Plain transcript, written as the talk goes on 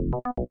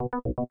Välkommen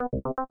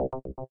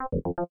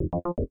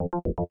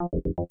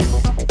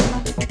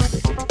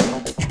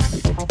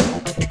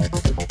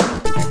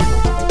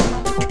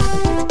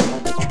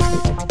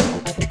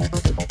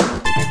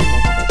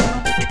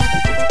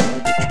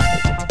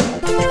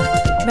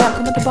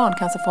till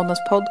Barncancerfondens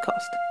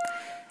podcast.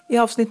 I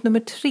avsnitt nummer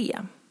 3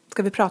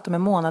 ska vi prata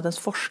med månadens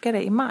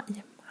forskare i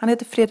maj. Han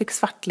heter Fredrik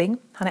Swartling,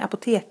 han är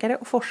apotekare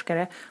och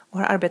forskare och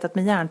har arbetat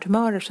med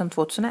hjärntumörer sedan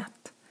 2001.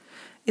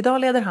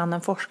 Idag leder han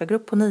en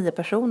forskargrupp på 9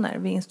 personer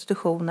vid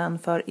institutionen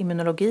för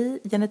immunologi,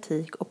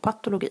 genetik och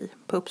patologi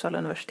på Uppsala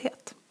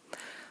universitet.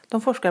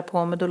 De forskar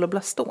på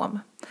medulloblastom,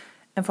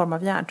 en form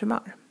av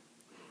hjärntumör.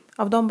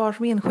 Av de barn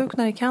som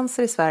insjuknar i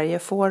cancer i Sverige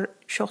får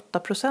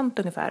 28%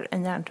 ungefär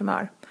en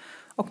hjärntumör.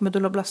 Och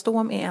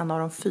medulloblastom är en av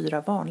de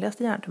 4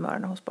 vanligaste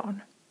hjärntumörerna hos barn.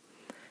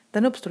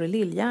 Den uppstår i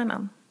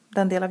lillhjärnan,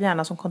 den del av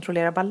hjärnan som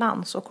kontrollerar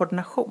balans och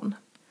koordination.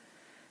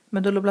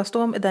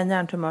 Medulloblastom är den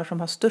hjärntumör som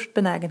har störst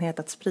benägenhet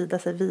att sprida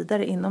sig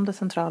vidare inom det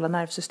centrala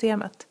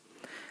nervsystemet.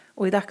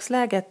 Och i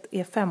dagsläget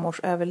är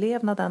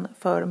femårsöverlevnaden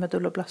för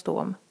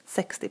medulloblastom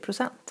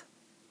 60%.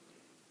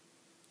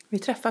 Vi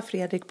träffar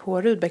Fredrik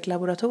på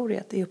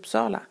Rudbecklaboratoriet i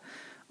Uppsala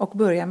och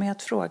börjar med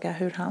att fråga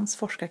hur hans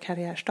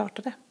forskarkarriär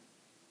startade.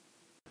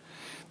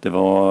 Det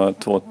var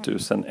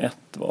 2001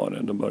 var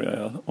det. Då började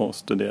jag att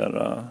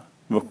studera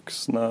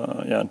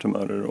vuxna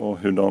hjärntumörer och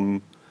hur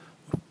de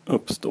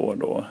uppstår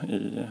då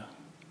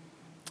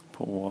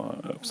på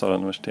Uppsala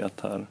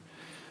universitet här.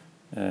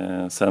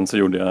 Sen så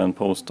gjorde jag en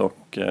postdoc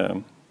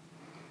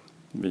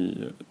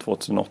vid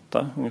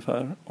 2008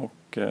 ungefär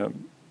och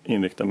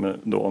inriktade mig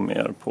då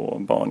mer på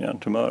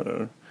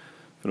barnhjärntumörer.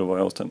 För då var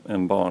jag hos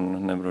en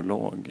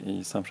barnneurolog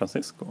i San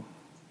Francisco.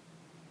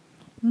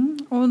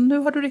 Och nu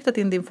har du riktat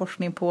in din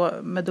forskning på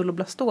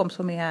medulloblastom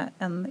som är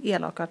en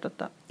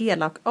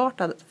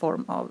elakartad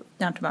form av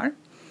hjärntumör.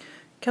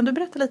 Kan du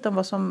berätta lite om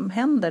vad som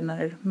händer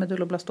när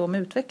medulloblastom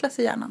utvecklas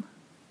i hjärnan?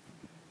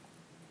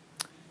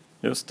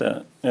 Just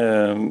det.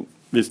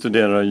 Vi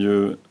studerar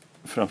ju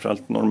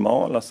framförallt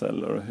normala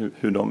celler och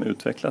hur de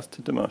utvecklas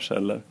till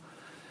tumörceller.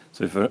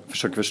 Så vi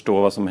försöker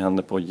förstå vad som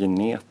händer på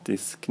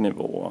genetisk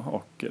nivå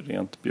och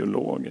rent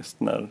biologiskt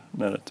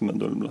när ett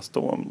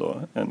medulloblastom,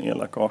 då, en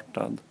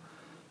elakartad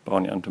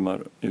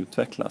barnhjärntumör,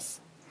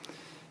 utvecklas.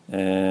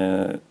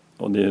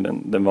 Och det är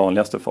den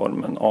vanligaste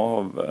formen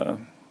av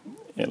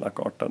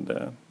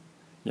elakartade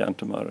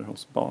hjärntumörer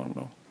hos barn.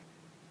 Då.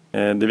 Det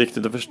är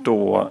viktigt att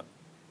förstå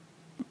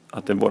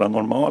att det är våra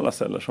normala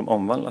celler som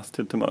omvandlas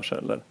till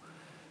tumörceller.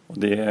 Och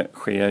det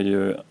sker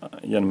ju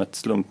genom ett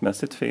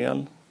slumpmässigt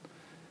fel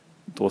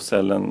då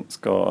cellen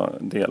ska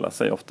dela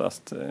sig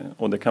oftast.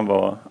 Och det kan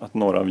vara att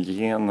några av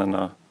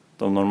generna,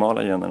 de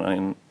normala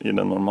generna i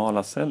den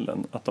normala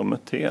cellen, att de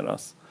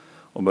muteras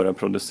och börjar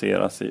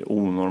produceras i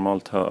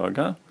onormalt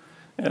höga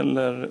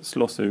eller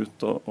slås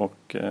ut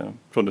och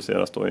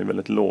produceras då i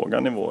väldigt låga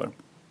nivåer.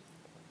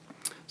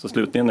 Så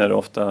slutligen är det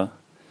ofta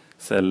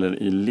celler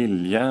i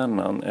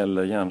lillhjärnan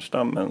eller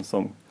hjärnstammen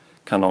som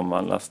kan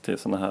omvandlas till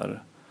såna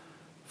här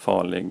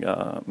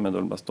farliga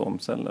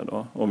medulloblastomceller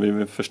då. Och vi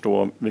vill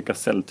förstå vilka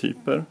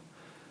celltyper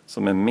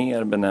som är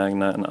mer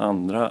benägna än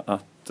andra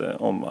att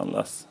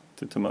omvandlas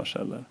till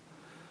tumörceller.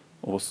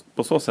 Och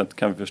på så sätt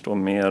kan vi förstå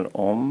mer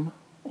om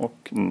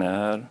och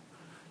när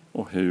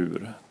och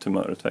hur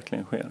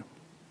tumörutvecklingen sker.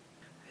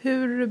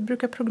 Hur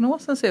brukar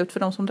prognosen se ut för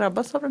de som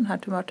drabbas av den här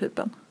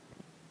tumörtypen?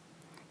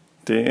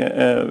 Det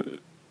är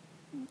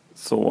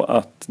så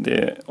att det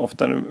är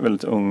ofta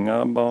väldigt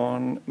unga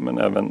barn men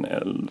även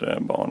äldre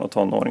barn och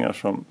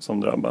tonåringar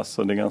som drabbas.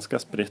 Så det är ganska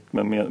spritt,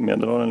 men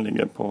medelåldern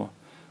ligger på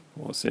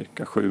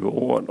cirka 7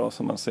 år då,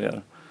 som man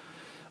ser.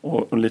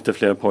 Och lite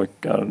fler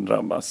pojkar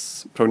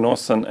drabbas.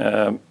 Prognosen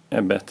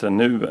är bättre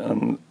nu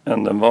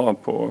än den var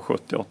på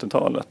 70- och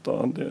 80-talet.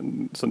 Då.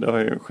 Så det har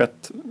ju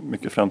skett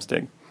mycket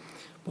framsteg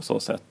på så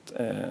sätt.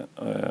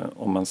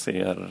 Om man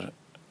ser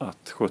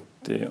att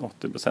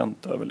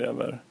 70-80%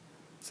 överlever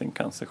sin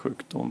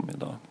cancersjukdom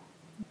idag.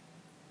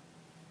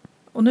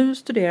 Och nu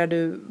studerar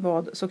du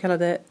vad så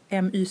kallade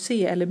MYC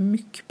eller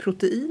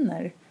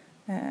myc-proteiner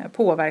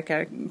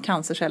påverkar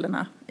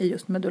cancercellerna i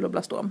just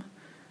medulloblastom.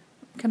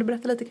 Kan du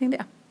berätta lite kring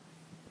det?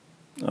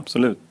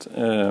 Absolut.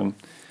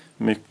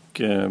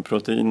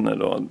 Myc-proteiner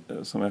då,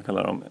 som jag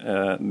kallar dem,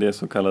 det är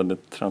så kallade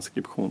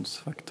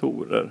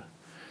transkriptionsfaktorer.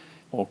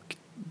 Och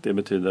det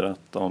betyder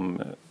att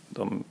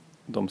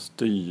de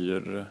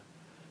styr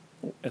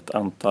ett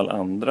antal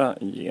andra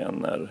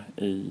gener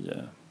i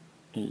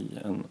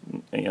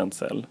en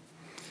cell.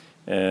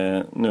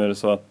 Nu är det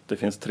så att det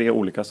finns 3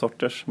 olika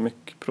sorters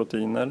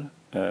myc-proteiner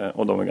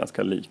och de är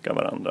ganska lika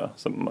varandra,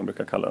 så man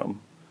brukar kalla dem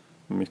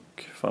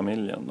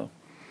myc-familjen då.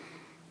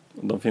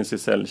 De finns i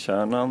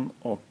cellkärnan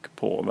och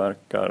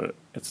påverkar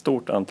ett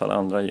stort antal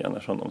andra gener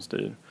som de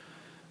styr.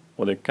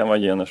 Och det kan vara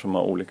gener som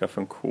har olika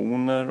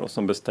funktioner och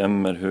som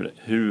bestämmer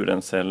hur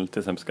en cell till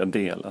exempel ska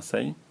dela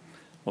sig.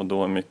 Och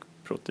då är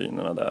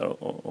myc-proteinerna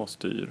där och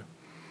styr.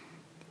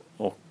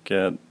 Och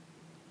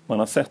man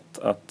har sett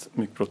att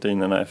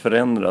myc-proteinerna är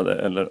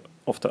förändrade eller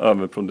ofta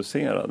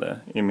överproducerade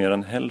i mer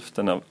än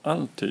hälften av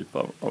all typ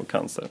av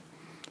cancer.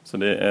 Så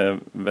det är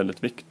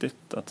väldigt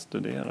viktigt att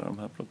studera de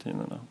här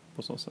proteinerna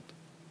på så sätt.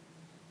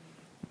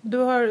 Du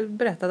har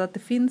berättat att det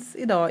finns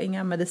idag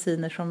inga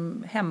mediciner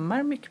som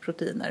hämmar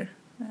mykproteiner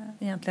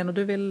egentligen, och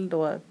du vill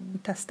då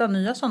testa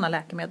nya sådana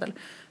läkemedel.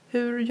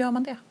 Hur gör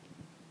man det?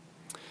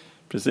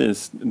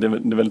 Precis, det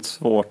är väldigt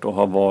svårt och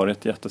har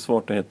varit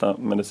jättesvårt att hitta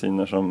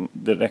mediciner som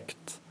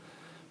direkt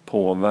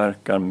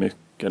påverkar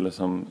mycket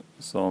eller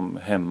som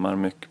hämmar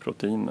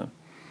mykproteiner.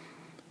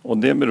 Och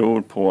det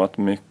beror på att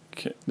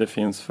det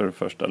finns för det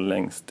första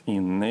längst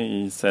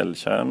inne i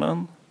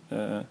cellkärnan,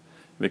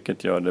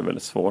 vilket gör det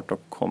väldigt svårt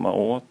att komma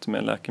åt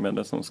med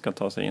läkemedel som ska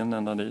ta sig in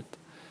ända dit,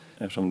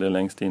 eftersom det är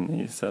längst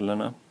inne i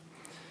cellerna.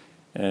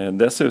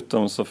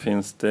 Dessutom så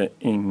finns det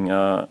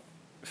inga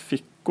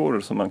fickor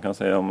som man kan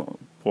säga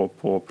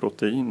på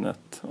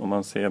proteinet. Om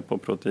man ser på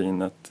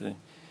proteinet,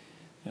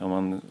 om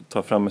man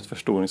tar fram ett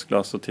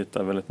förstoringsglas och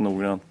tittar väldigt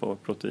noggrant på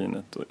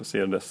proteinet och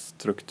ser dess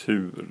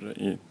struktur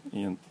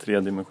i en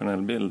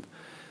tredimensionell bild,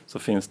 så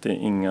finns det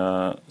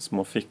inga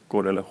små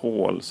fickor eller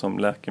hål som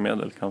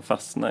läkemedel kan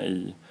fastna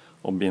i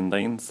och binda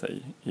in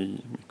sig i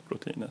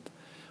mykproteinet.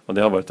 Och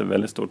det har varit ett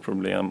väldigt stort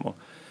problem,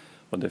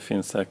 och det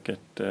finns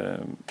säkert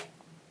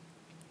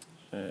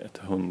ett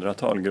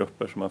 100-tal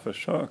grupper som har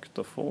försökt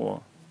att få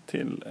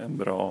till en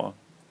bra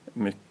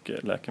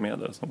mycket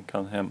läkemedel som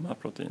kan hämma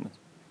proteinet.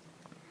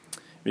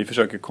 Vi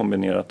försöker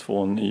kombinera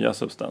 2 nya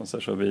substanser,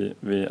 så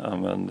vi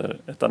använder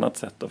ett annat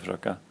sätt att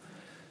försöka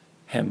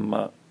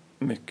hämma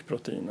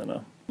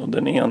mykproteinerna. Och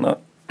den ena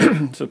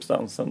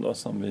substansen då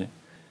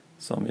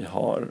som vi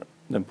har,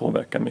 den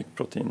påverkar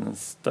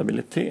mykproteinens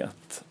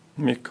stabilitet.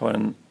 Myk har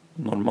en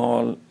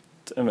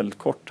väldigt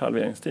kort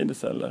halveringstid i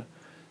celler.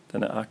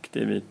 Den är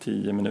aktiv i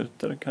 10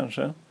 minuter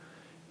kanske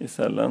i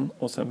cellen,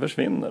 och sen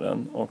försvinner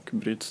den och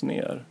bryts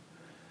ner.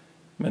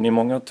 Men i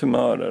många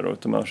tumörer och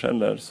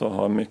tumörceller så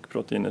har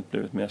mykproteinet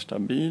blivit mer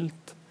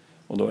stabilt,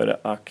 och då är det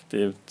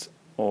aktivt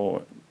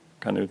och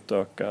kan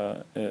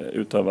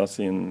utöva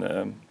sin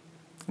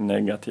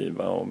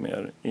negativa och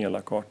mer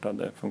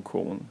elakartade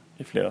funktion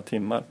i flera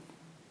timmar.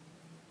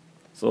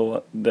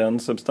 Så den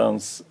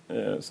substans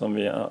som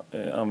vi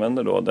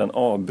använder då, den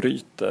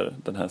avbryter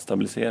den här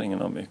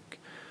stabiliseringen av myk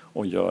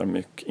och gör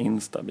myk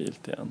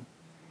instabilt igen.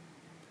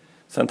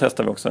 Sen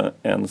testar vi också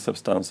en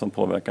substans som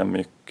påverkar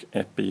myk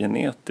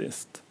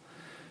epigenetiskt.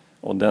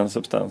 Och den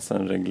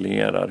substansen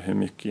reglerar hur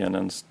mycket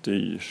genen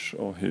styrs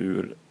och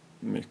hur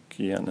mycket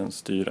genen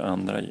styr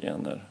andra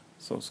gener.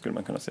 Så skulle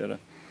man kunna se det.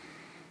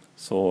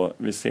 Så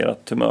vi ser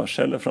att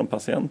tumörceller från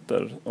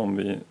patienter,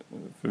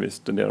 för vi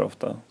studerar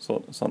ofta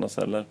sådana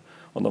celler,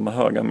 och de har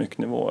höga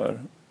myknivåer,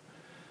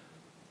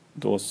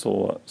 då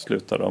så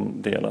slutar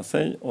de dela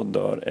sig och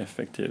dör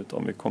effektivt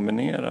om vi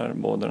kombinerar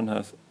både den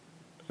här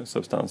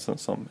substansen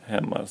som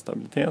hämmar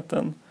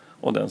stabiliteten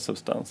och den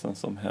substansen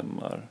som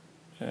hämmar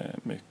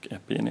myk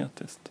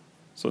epigenetiskt.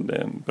 Så det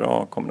är en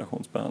bra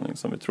kombinationsbehandling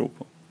som vi tror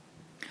på.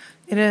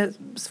 Är det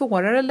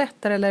svårare,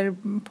 lättare eller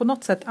på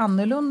något sätt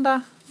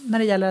annorlunda när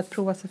det gäller att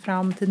prova sig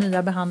fram till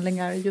nya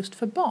behandlingar just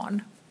för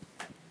barn?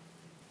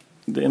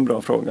 Det är en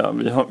bra fråga.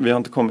 Vi har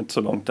inte kommit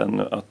så långt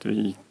ännu att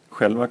vi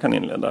själva kan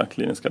inleda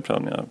kliniska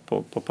prövningar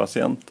på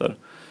patienter.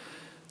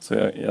 Så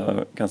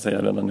jag kan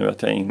säga redan nu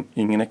att jag är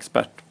ingen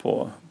expert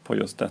på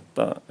just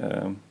detta.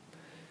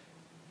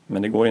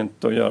 Men det går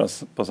inte att göra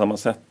på samma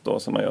sätt då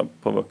som man gör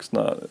på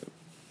vuxna.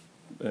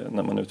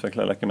 När man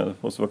utvecklar läkemedel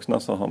hos vuxna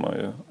så har man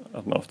ju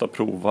att man ofta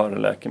provar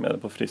läkemedel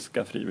på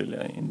friska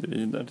frivilliga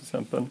individer till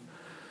exempel.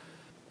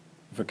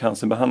 För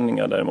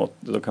cancerbehandlingar däremot,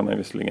 då kan man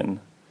visserligen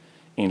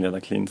inleda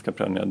kliniska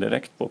prövningar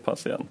direkt på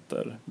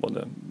patienter,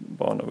 både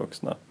barn och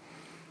vuxna.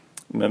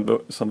 Men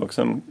som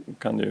vuxen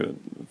kan du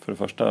för det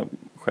första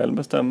själv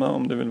bestämma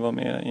om du vill vara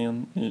med i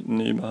en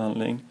ny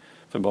behandling.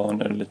 För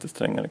barn är det lite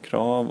strängare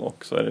krav,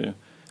 och så är det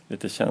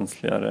lite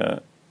känsligare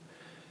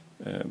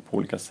på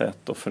olika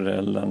sätt, och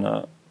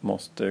föräldrarna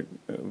måste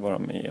vara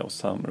med och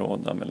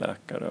samråda med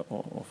läkare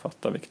och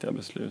fatta viktiga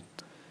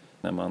beslut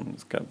när man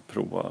ska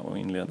prova och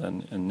inleda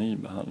en ny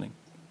behandling.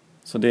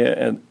 Så det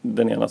är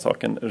den ena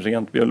saken.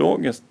 Rent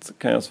biologiskt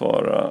kan jag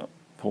svara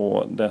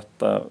på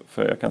detta,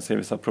 för jag kan se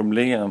vissa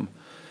problem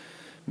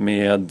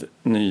med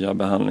nya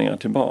behandlingar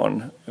till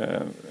barn.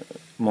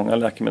 Många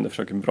läkemedel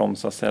försöker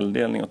bromsa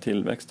celldelning och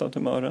tillväxt av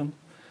tumören.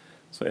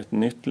 Så ett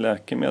nytt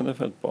läkemedel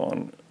för ett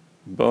barn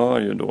bör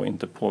ju då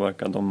inte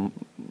påverka de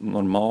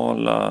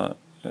normala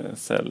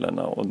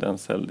cellerna och den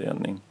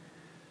celldelning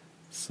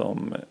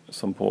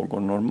som pågår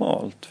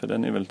normalt. För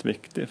den är väldigt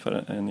viktig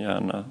för en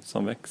hjärna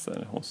som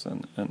växer hos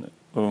en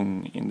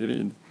ung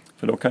individ.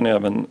 För då kan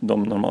även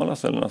de normala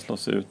cellerna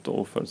slås ut och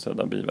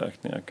oförutsedda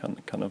biverkningar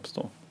kan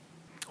uppstå.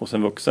 Hos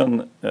en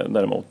vuxen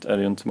däremot är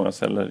det ju inte så många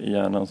celler i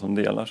hjärnan som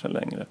delar sig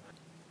längre.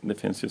 Det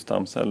finns ju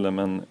stamceller,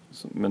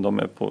 men de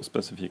är på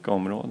specifika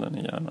områden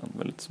i hjärnan,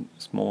 väldigt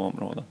små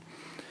områden.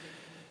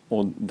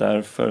 Och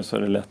därför så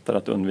är det lättare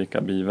att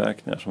undvika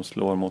biverkningar som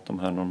slår mot de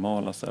här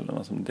normala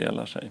cellerna som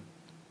delar sig.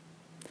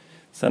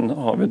 Sen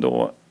har vi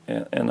då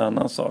en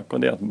annan sak, och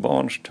det är att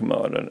barns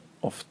tumörer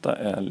ofta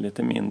är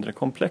lite mindre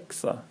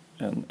komplexa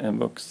än en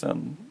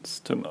vuxens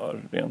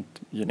tumör,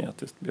 rent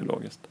genetiskt,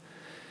 biologiskt.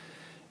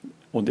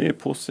 Och det är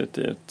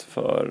positivt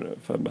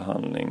för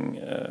behandling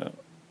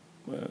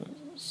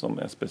som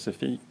är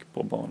specifik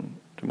på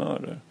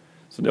barntumörer.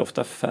 Så det är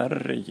ofta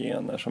färre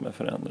gener som är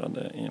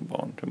förändrade i en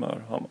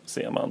barntumör,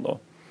 ser man då.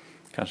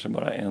 Kanske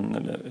bara en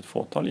eller ett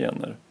fåtal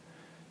gener.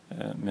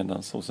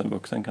 Medan hos en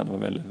vuxen kan det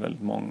vara väldigt,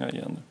 väldigt många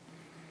gener.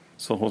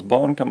 Så hos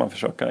barn kan man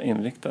försöka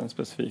inrikta en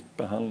specifik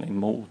behandling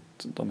mot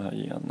de här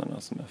generna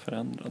som är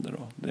förändrade.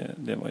 Då.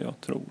 Det är vad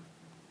jag tror.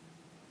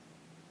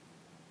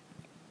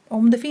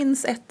 Om det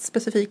finns ett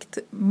specifikt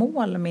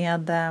mål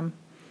med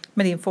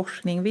din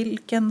forskning,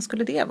 vilken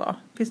skulle det vara?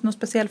 Finns det någon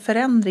speciell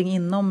förändring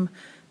inom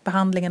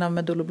behandlingen av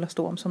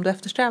medulloblastom som du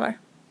eftersträvar?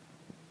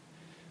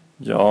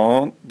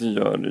 Ja, det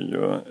gör det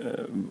ju.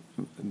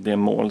 Det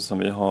mål som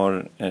vi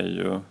har är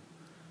ju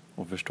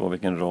att förstå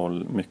vilken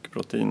roll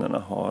mykproteinerna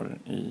har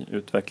i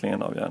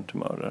utvecklingen av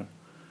hjärntumörer.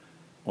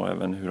 Och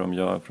även hur de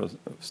gör för att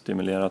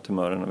stimulera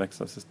tumören att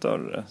växa sig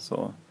större.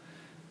 Så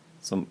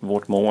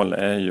vårt mål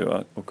är ju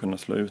att kunna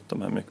slå ut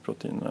de här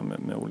mykproteinerna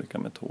med olika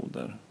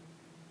metoder.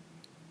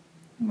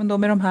 Men då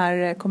med de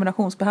här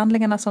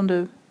kombinationsbehandlingarna som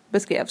du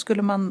beskrev,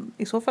 skulle man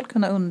i så fall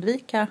kunna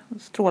undvika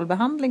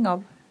strålbehandling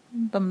av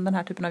den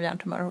här typen av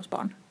hjärntumörer hos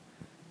barn?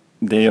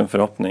 Det är ju en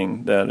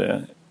förhoppning.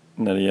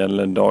 När det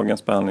gäller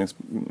dagens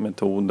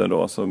behandlingsmetoder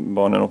då, så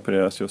barnen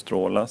opereras ju och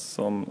strålas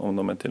om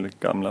de är tillräckligt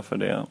gamla för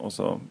det, och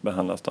så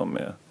behandlas de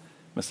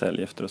med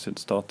cellgifter och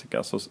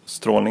cytostatika. Så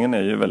strålningen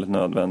är ju väldigt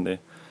nödvändig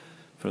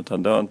för att ta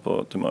död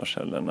på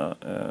tumörcellerna,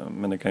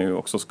 men det kan ju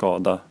också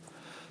skada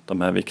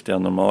de här viktiga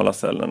normala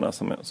cellerna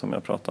som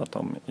jag pratat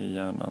om i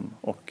hjärnan,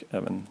 och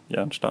även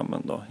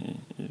hjärnstammen då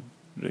i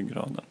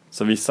ryggraden.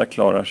 Så vissa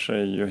klarar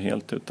sig ju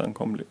helt utan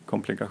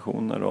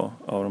komplikationer då,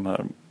 av de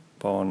här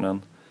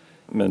barnen.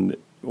 Men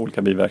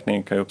olika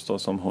biverkningar kan ju uppstå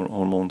som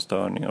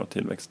hormonstörningar och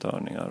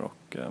tillväxtstörningar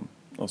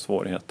och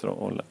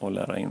svårigheter att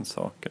lära in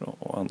saker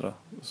och andra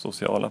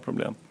sociala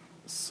problem.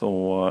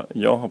 Så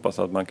jag hoppas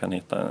att man kan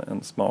hitta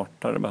en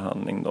smartare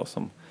behandling då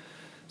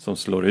som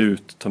slår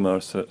ut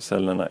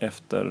tumörcellerna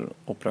efter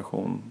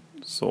operation.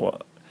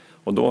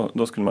 Och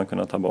då skulle man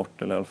kunna ta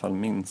bort eller i alla fall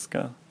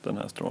minska den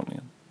här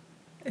strålningen.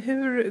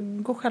 Hur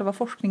går själva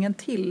forskningen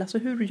till? Alltså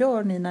hur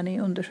gör ni när ni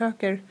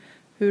undersöker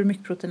hur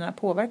mykproteinerna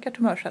påverkar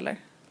tumörceller?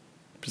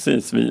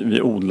 Precis,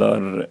 vi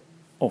odlar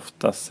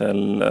ofta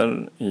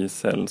celler i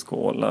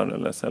cellskålar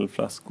eller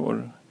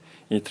cellflaskor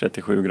i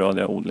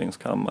 37-gradiga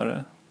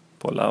odlingskammare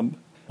på labb.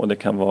 Och det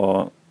kan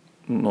vara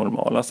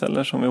normala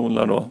celler som vi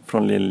odlar då.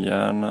 Från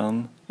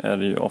lillhjärnan är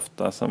det ju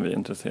ofta som vi är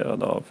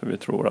intresserade av, för vi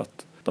tror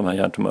att de här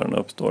hjärntumörerna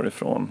uppstår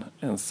ifrån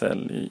en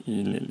cell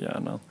i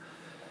lillhjärnan.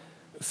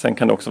 Sen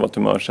kan det också vara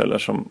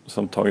tumörceller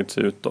som tagits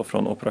ut då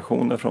från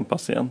operationer från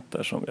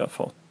patienter som vi har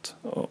fått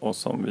och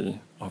som vi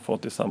har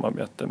fått i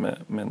samarbete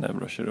med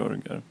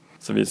neurokirurger.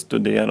 Så vi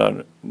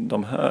studerar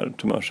de här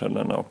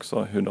tumörcellerna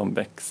också, hur de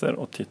växer,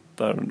 och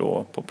tittar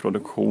då på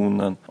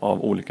produktionen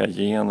av olika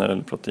gener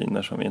eller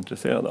proteiner som vi är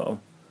intresserade av.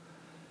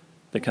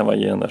 Det kan vara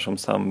gener som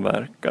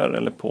samverkar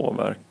eller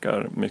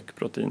påverkar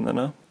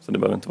mykproteinerna. Så det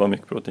behöver inte vara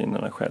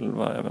mykproteinerna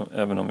själva,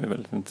 även om vi är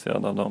väldigt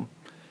intresserade av dem.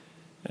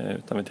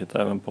 Utan vi tittar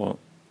även på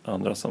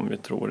andra som vi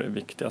tror är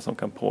viktiga som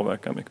kan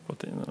påverka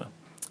mykproteinerna.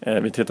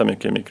 Vi tittar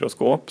mycket i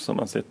mikroskop, så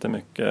man sitter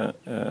mycket,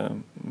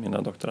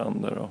 mina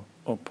doktorander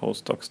och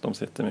postdocs, de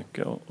sitter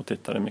mycket och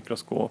tittar i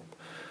mikroskop.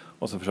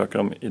 Och så försöker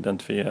de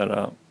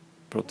identifiera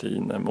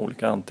proteiner med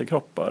olika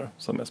antikroppar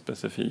som är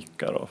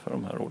specifika då för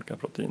de här olika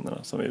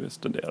proteinerna som vi vill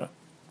studera.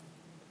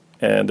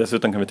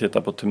 Dessutom kan vi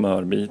titta på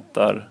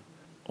tumörbitar,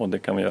 och det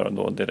kan vi göra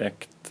då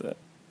direkt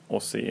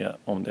och se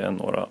om det är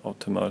några av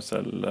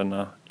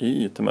tumörcellerna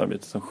i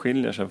tumörbiten som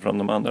skiljer sig från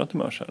de andra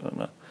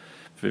tumörcellerna.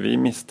 För vi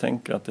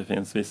misstänker att det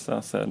finns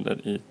vissa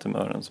celler i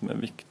tumören som är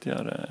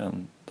viktigare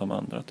än de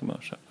andra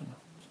tumörcellerna.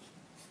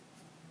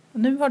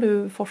 Nu har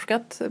du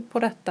forskat på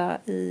detta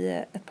i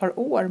ett par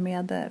år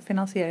med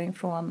finansiering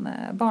från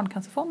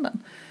Barncancerfonden.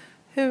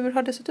 Hur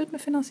har det sett ut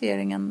med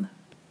finansieringen?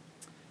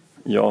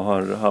 Jag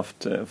har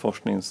haft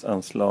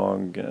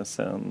forskningsanslag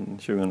sedan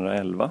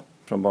 2011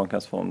 från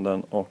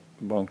Barncancerfonden, och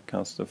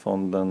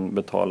Barncancerfonden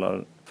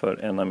betalar för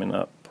en av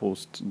mina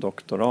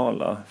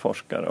postdoktorala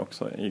forskare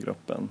också i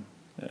gruppen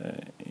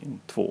i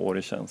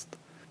 2-årig tjänst.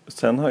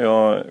 Sen har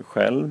jag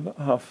själv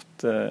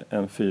haft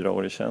en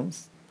 4-årig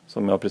tjänst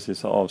som jag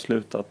precis har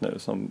avslutat nu,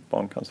 som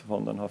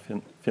Barncancerfonden har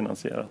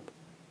finansierat.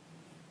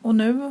 Och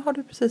nu har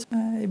du precis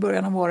i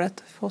början av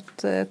året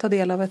fått ta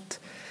del av ett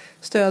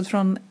stöd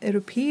från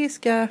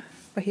Europeiska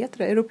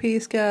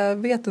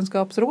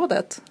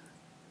vetenskapsrådet,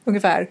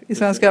 ungefär i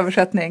svensk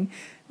översättning.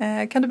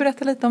 Kan du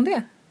berätta lite om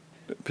det?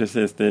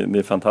 Precis, det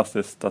är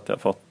fantastiskt att jag har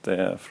fått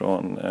det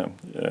från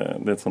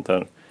det är ett sånt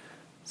här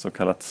så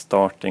kallat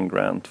starting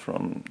grant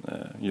från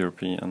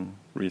European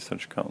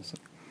Research Council.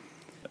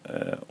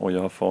 Och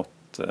jag har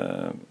fått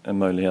en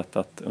möjlighet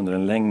att under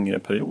en längre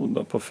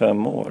period på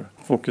 5 år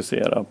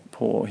fokusera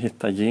på att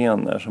hitta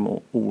gener som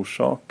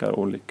orsakar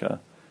olika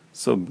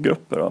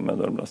subgrupper av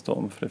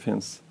medulloblastom. För det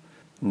finns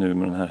nu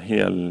med den här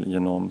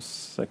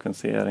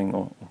helgenomsekvensering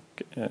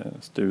och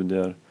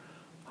studier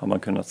har man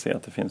kunnat se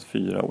att det finns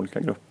 4 olika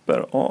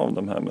grupper av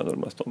de här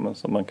medulloblastomen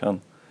som man kan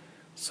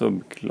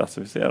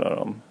subklassificera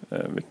dem,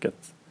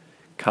 vilket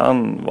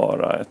kan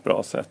vara ett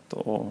bra sätt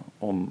att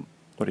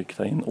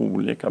rikta in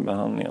olika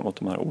behandlingar mot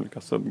de här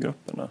olika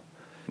subgrupperna.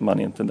 Man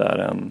är inte där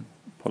än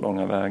på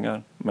långa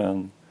vägar,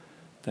 men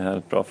det här är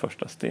ett bra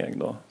första steg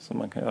då som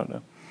man kan göra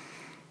det.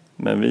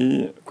 Men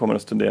vi kommer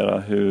att studera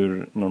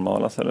hur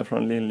normala celler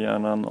från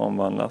lillhjärnan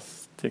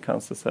omvandlas till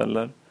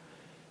cancerceller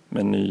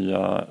med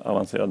nya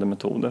avancerade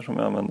metoder som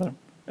vi använder.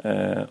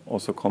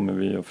 Och så kommer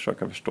vi att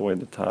försöka förstå i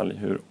detalj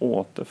hur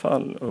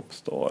återfall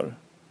uppstår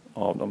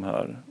av de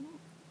här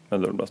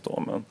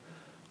medulloblastomen.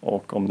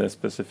 Och om det är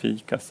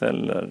specifika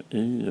celler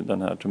i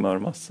den här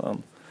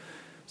tumörmassan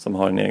som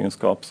har en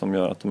egenskap som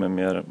gör att de är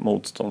mer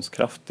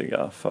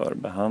motståndskraftiga för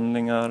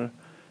behandlingar,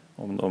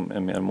 om de är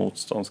mer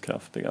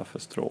motståndskraftiga för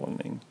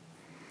strålning.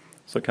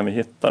 Så kan vi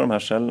hitta de här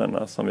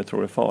cellerna som vi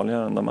tror är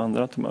farligare än de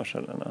andra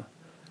tumörcellerna.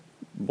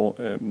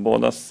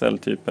 Båda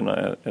celltyperna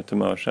är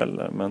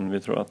tumörceller, men vi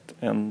tror att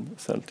en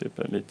celltyp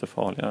är lite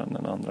farligare än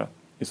den andra.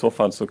 I så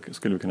fall så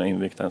skulle vi kunna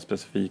inrikta en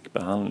specifik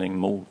behandling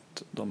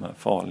mot de här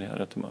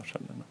farligare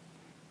tumörcellerna.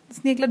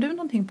 Sneglar du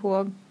någonting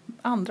på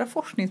andra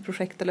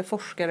forskningsprojekt eller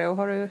forskare, och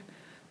har du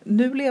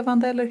nu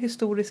levande eller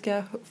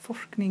historiska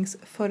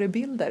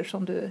forskningsförebilder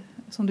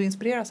som du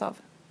inspireras av?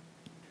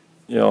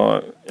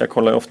 Ja, jag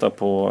kollar ofta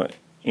på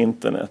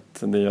internet.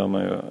 Det gör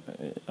man ju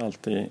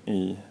alltid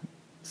i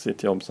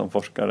sitt jobb som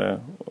forskare,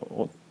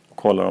 och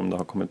kollar om det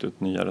har kommit ut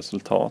nya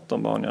resultat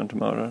om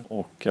barnhjärntumörer.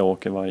 Och jag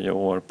åker varje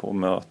år på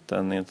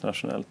möten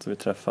internationellt. Vi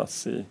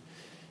träffas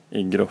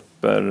i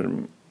grupper,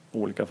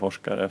 olika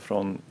forskare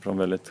från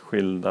väldigt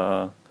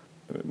skilda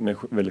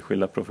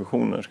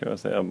professioner, ska jag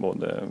säga,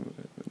 både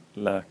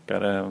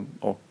läkare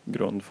och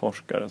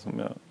grundforskare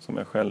som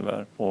jag själv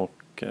är.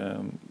 Och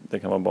det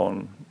kan vara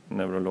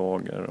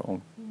barnneurologer,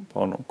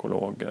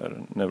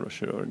 barnonkologer,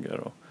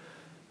 neurokirurger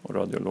och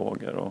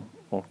radiologer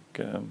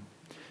och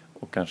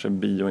kanske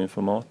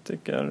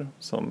bioinformatiker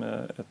som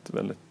är ett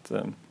väldigt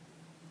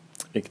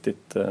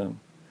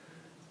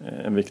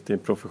en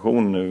viktig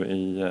profession nu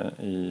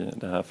i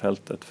det här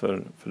fältet,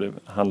 för det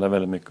handlar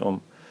väldigt mycket om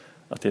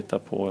att titta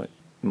på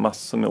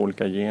massor med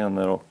olika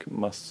gener och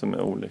massor med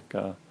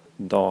olika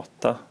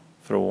data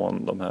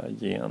från de här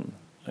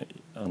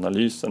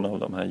analyserna av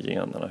de här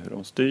generna, hur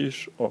de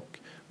styrs och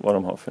vad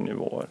de har för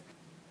nivåer.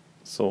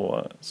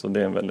 Så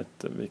det är en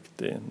väldigt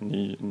viktig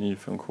ny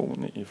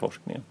funktion i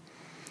forskningen.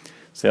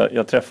 Så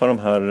jag träffar de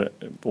här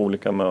på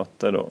olika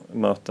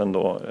möten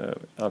då,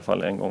 i alla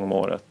fall en gång om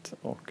året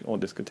och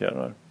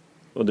diskuterar.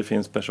 Och det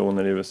finns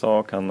personer i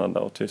USA, Kanada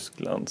och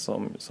Tyskland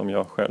som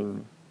jag själv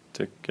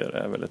tycker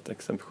är väldigt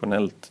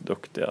exceptionellt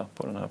duktiga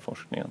på den här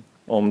forskningen.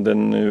 Om det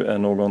nu är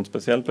någon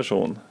speciell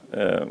person,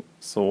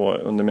 så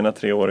under mina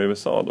 3 år i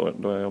USA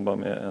då jag jobbade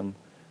med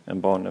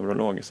en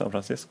barnneurolog i San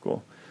Francisco,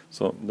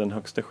 så den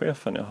högsta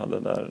chefen jag hade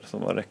där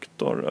som var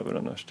rektor över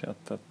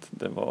universitetet,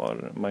 det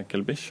var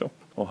Michael Bishop.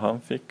 Och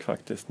han fick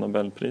faktiskt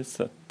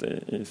Nobelpriset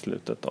i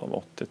slutet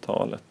av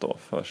 80-talet då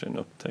för sin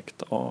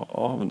upptäckt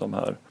av de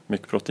här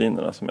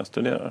mykproteinerna som jag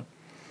studerar.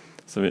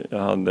 Så jag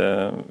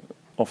hade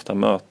ofta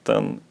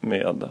möten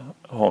med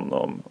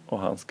honom och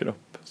hans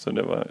grupp. Så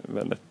det var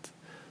väldigt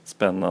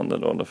spännande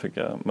då. Då fick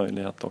jag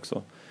möjlighet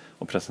också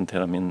att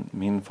presentera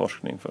min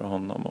forskning för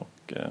honom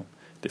och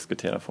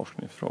diskutera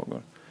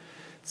forskningsfrågor.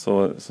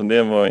 Så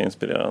det var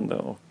inspirerande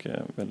och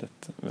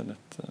väldigt,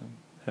 väldigt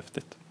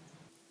häftigt.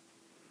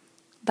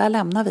 Där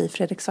lämnar vi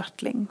Fredrik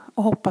Swartling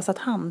och hoppas att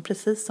han,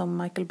 precis som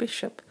Michael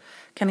Bishop,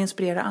 kan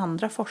inspirera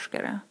andra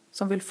forskare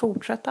som vill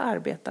fortsätta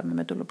arbeta med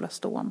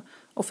medulloblastom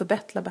och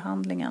förbättra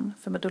behandlingen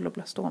för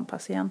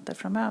medulloblastompatienter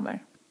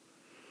framöver.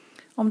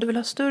 Om du vill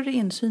ha större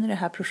insyn i det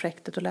här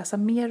projektet och läsa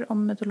mer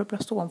om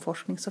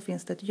medulloblastomforskning så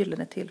finns det ett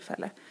gyllene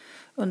tillfälle.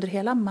 Under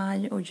hela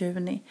maj och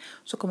juni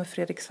så kommer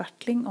Fredrik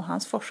Swartling och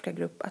hans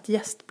forskargrupp att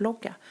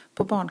gästblogga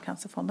på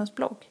Barncancerfondens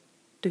blogg.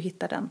 Du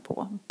hittar den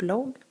på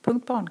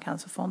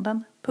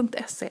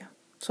blogg.barncancerfonden.se,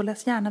 så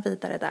läs gärna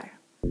vidare där.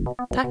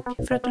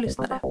 Tack för att du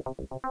lyssnade.